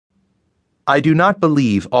I do not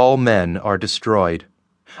believe all men are destroyed.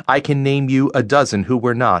 I can name you a dozen who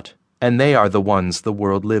were not, and they are the ones the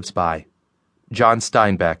world lives by. John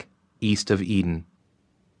Steinbeck, East of Eden.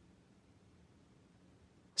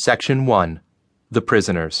 Section 1. The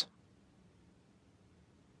Prisoners.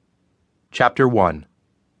 Chapter 1.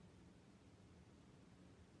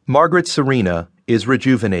 Margaret Serena is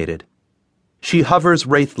rejuvenated. She hovers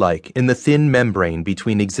wraith-like in the thin membrane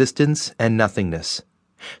between existence and nothingness.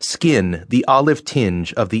 Skin the olive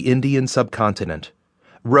tinge of the Indian subcontinent.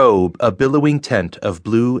 Robe a billowing tent of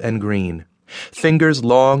blue and green. Fingers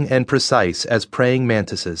long and precise as praying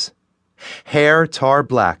mantises. Hair tar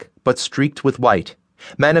black but streaked with white,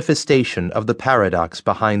 manifestation of the paradox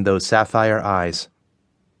behind those sapphire eyes.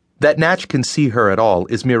 That Natch can see her at all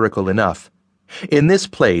is miracle enough. In this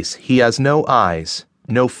place he has no eyes,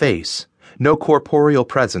 no face, no corporeal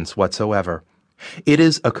presence whatsoever. It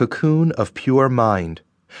is a cocoon of pure mind,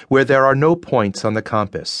 where there are no points on the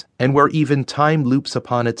compass, and where even time loops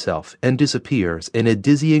upon itself and disappears in a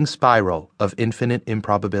dizzying spiral of infinite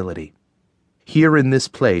improbability. Here in this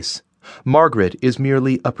place, Margaret is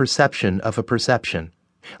merely a perception of a perception,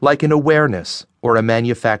 like an awareness or a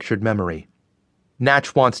manufactured memory.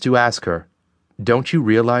 Natch wants to ask her, "Don't you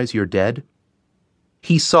realize you're dead?"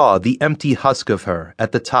 He saw the empty husk of her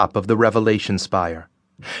at the top of the Revelation spire.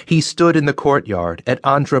 He stood in the courtyard at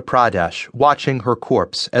Andhra Pradesh watching her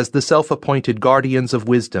corpse as the self-appointed guardians of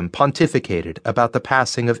wisdom pontificated about the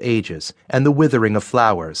passing of ages and the withering of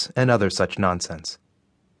flowers and other such nonsense.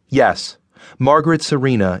 Yes, Margaret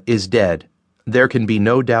Serena is dead. There can be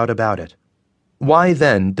no doubt about it. Why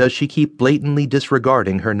then does she keep blatantly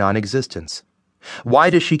disregarding her non-existence?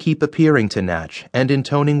 Why does she keep appearing to Natch and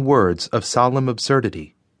intoning words of solemn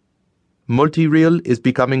absurdity? "Multireal is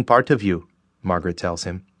becoming part of you," Margaret tells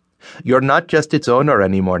him. "You're not just its owner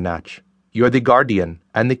anymore, Natch. You're the guardian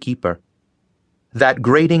and the keeper." That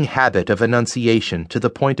grating habit of enunciation to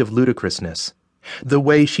the point of ludicrousness, the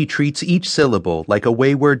way she treats each syllable like a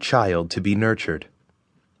wayward child to be nurtured.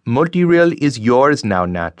 "Multireal is yours now,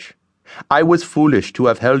 Natch. I was foolish to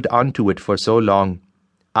have held on to it for so long.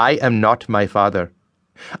 I am not my father.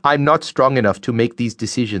 I'm not strong enough to make these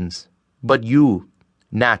decisions. But you,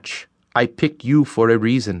 Natch, I picked you for a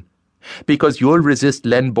reason. Because you'll resist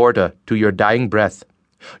Len Borda to your dying breath.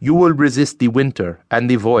 You will resist the winter and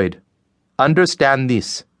the void. Understand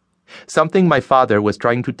this. Something my father was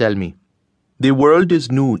trying to tell me. The world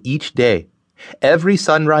is new each day. Every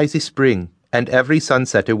sunrise is spring, and every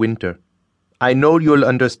sunset a winter. I know you'll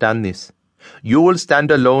understand this. You will stand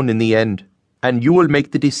alone in the end. And you will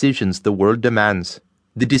make the decisions the world demands.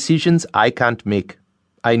 The decisions I can't make.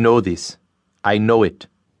 I know this. I know it."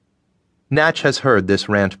 Natch has heard this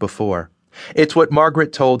rant before. It's what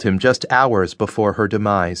Margaret told him just hours before her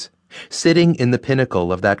demise, sitting in the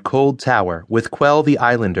pinnacle of that cold tower with Quell the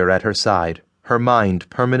Islander at her side, her mind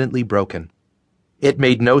permanently broken. It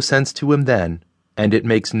made no sense to him then, and it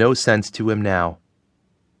makes no sense to him now.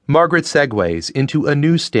 Margaret segues into a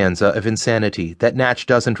new stanza of insanity that Natch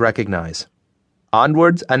doesn't recognize.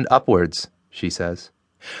 "Onwards and upwards," she says.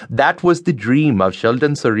 "That was the dream of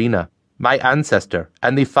Sheldon Serena, my ancestor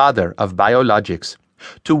and the father of biologics,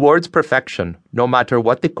 towards perfection, no matter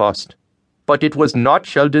what the cost. But it was not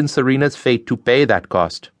Sheldon Serena's fate to pay that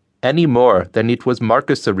cost, any more than it was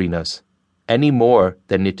Marcus Serena's, any more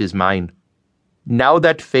than it is mine. Now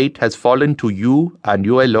that fate has fallen to you and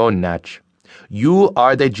you alone, Natch. You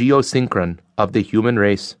are the Geosynchron of the human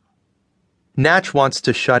race." Natch wants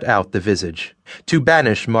to shut out the visage, to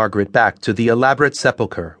banish Margaret back to the elaborate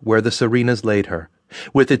sepulchre where the Serenas laid her,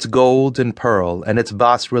 with its gold and pearl and its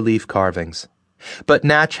bas-relief carvings. But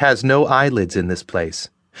Natch has no eyelids in this place,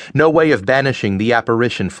 no way of banishing the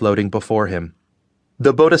apparition floating before him.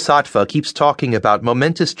 The Bodhisattva keeps talking about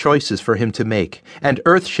momentous choices for him to make and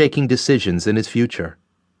earth-shaking decisions in his future.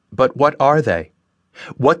 But what are they?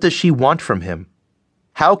 What does she want from him?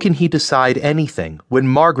 How can he decide anything when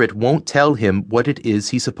Margaret won't tell him what it is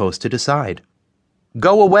he's supposed to decide?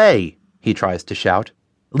 "Go away," he tries to shout.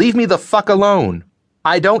 "Leave me the fuck alone.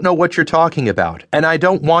 I don't know what you're talking about, and I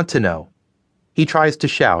don't want to know." He tries to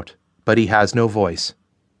shout, but he has no voice.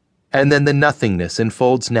 And then the nothingness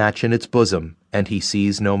enfolds Natch in its bosom, and he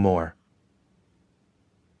sees no more.